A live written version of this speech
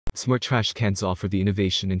Smart trash cans offer the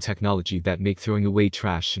innovation and technology that make throwing away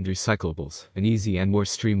trash and recyclables an easy and more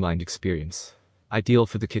streamlined experience. Ideal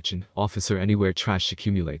for the kitchen, office or anywhere trash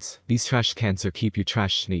accumulates, these trash cans keep your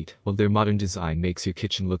trash neat, while their modern design makes your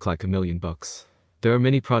kitchen look like $1,000,000. There are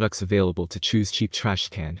many products available to choose cheap trash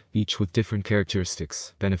can, each with different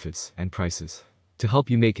characteristics, benefits, and prices. To help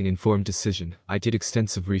you make an informed decision, I did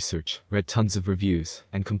extensive research, read tons of reviews,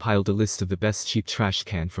 and compiled a list of the best cheap trash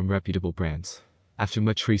can from reputable brands. After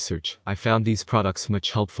much research, I found these products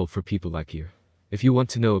much helpful for people like you. If you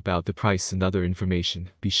want to know about the price and other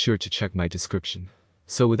information, be sure to check my description.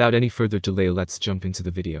 So without any further delay, let's jump into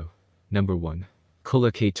the video. Number 1.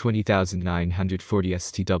 KOHLER K20940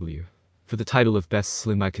 STW. For the title of Best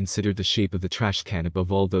Slim, I consider the shape of the trash can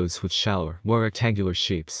above all. Those with shallower, more rectangular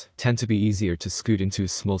shapes tend to be easier to scoot into a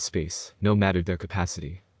small space, no matter their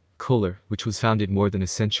capacity. KOHLER, which was founded more than a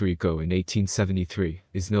century ago in 1873,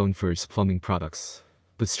 is known for its plumbing products.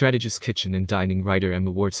 But strategist kitchen and dining writer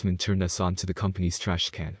Emma Wartzman turned us on to the company's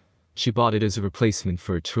trash can. She bought it as a replacement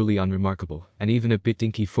for a truly unremarkable, and even a bit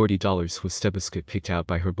dinky $40 was Stebusket picked out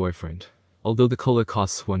by her boyfriend. Although the KOHLER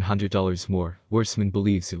costs $100 more, Wartzman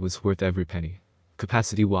believes it was worth every penny.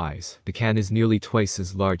 Capacity-wise, the can is nearly twice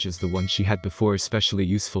as large as the one she had before, especially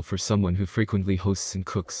useful for someone who frequently hosts and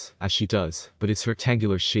cooks, as she does, but its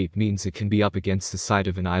rectangular shape means it can be up against the side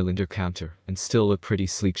of an island or counter, and still look pretty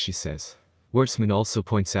sleek, she says. Wartzman also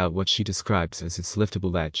points out what she describes as its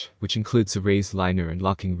liftable edge, which includes a raised liner and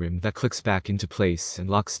locking rim that clicks back into place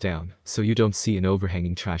and locks down, so you don't see an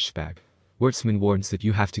overhanging trash bag. Wartzman warns that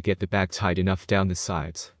you have to get the bag tight enough down the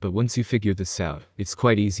sides, but once you figure this out, it's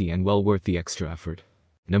quite easy and well worth the extra effort.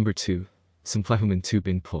 Number 2. Simplehuman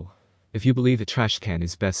 2-bin pull. If you believe a trash can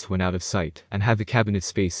is best when out of sight, and have the cabinet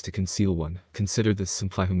space to conceal one, consider this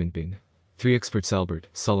Simplehuman bin. 3 experts Albert,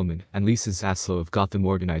 Solomon, and Lisa Zaslow of Gotham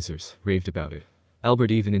Organizers raved about it. Albert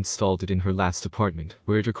even installed it in her last apartment,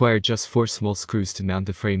 where it required just 4 small screws to mount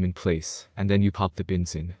the frame in place, and then you pop the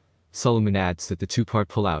bins in. Solomon adds that the 2-part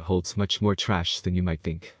pullout holds much more trash than you might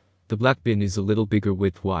think. The black bin is a little bigger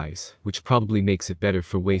width-wise, which probably makes it better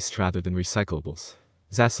for waste rather than recyclables.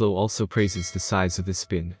 Zaslow also praises the size of this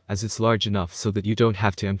bin, as it's large enough so that you don't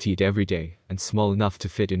have to empty it every day, and small enough to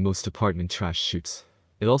fit in most apartment trash chutes.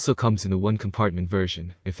 It also comes in a 1-compartment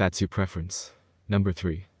version, if that's your preference. Number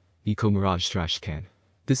 3. EKO Mirage Trash Can.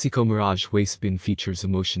 This EKO Mirage waste bin features a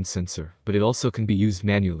motion sensor, but it also can be used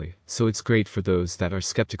manually, so it's great for those that are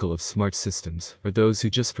skeptical of smart systems, or those who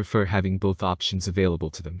just prefer having both options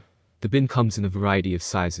available to them. The bin comes in a variety of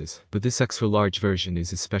sizes, but this extra large version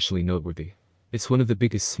is especially noteworthy. It's one of the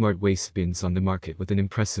biggest smart waste bins on the market with an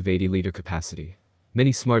impressive 80-liter capacity.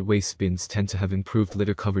 Many smart waste bins tend to have improved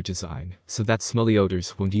litter cover design, so that smelly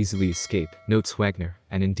odors won't easily escape, notes Wagner,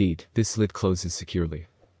 and indeed, this lid closes securely.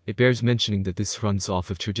 It bears mentioning that this runs off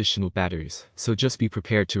of traditional batteries, so just be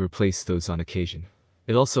prepared to replace those on occasion.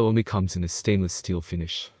 It also only comes in a stainless steel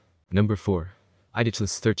finish. Number 4.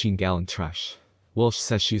 iTouchless 13-gallon trash. Walsh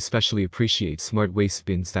says she especially appreciates smart waste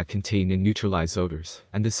bins that contain and neutralize odors,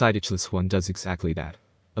 and this iTouchless one does exactly that.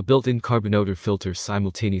 A built-in carbon odor filter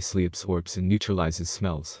simultaneously absorbs and neutralizes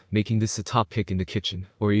smells, making this a top pick in the kitchen,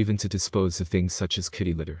 or even to dispose of things such as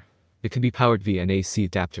kitty litter. It can be powered via an AC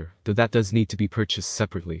adapter, though that does need to be purchased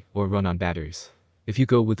separately, or run on batteries. If you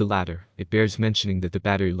go with the latter, it bears mentioning that the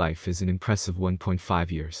battery life is an impressive 1.5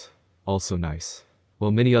 years. Also nice. While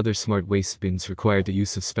many other smart waste bins require the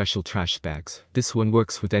use of special trash bags, this one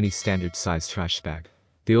works with any standard size trash bag.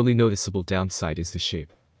 The only noticeable downside is the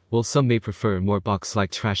shape. While some may prefer a more box-like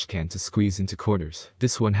trash can to squeeze into corners,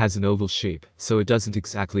 this one has an oval shape, so it doesn't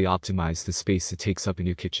exactly optimize the space it takes up in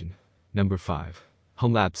your kitchen. Number 5.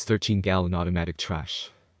 hOmeLabs 13-gallon automatic trash.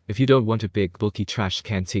 If you don't want a big, bulky trash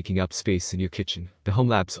can taking up space in your kitchen, the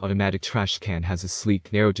hOmeLabs automatic trash can has a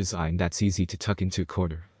sleek, narrow design that's easy to tuck into a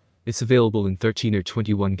corner. It's available in 13 or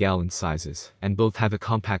 21-gallon sizes, and both have a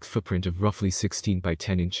compact footprint of roughly 16 by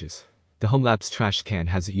 10 inches. The hOmeLabs trash can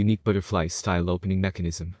has a unique butterfly-style opening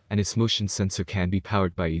mechanism, and its motion sensor can be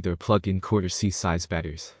powered by either plug-in quart or C-size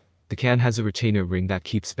batteries. The can has a retainer ring that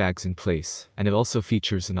keeps bags in place, and it also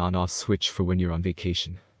features an on-off switch for when you're on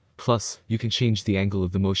vacation. Plus, you can change the angle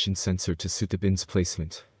of the motion sensor to suit the bin's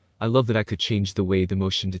placement. I love that I could change the way the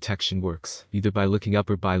motion detection works, either by looking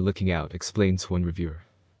up or by looking out, explains one reviewer.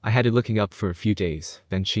 I had it looking up for a few days,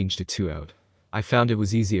 then changed it to out. I found it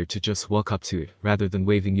was easier to just walk up to it, rather than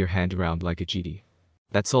waving your hand around like a GD.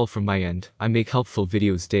 That's all from my end. I make helpful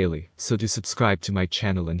videos daily, so do subscribe to my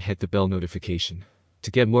channel and hit the bell notification. To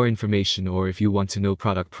get more information, or if you want to know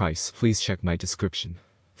product price, please check my description.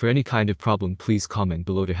 For any kind of problem, please comment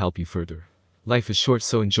below to help you further. Life is short,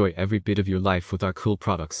 so enjoy every bit of your life with our cool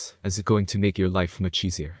products, as it's going to make your life much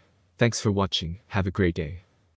easier. Thanks for watching, have a great day.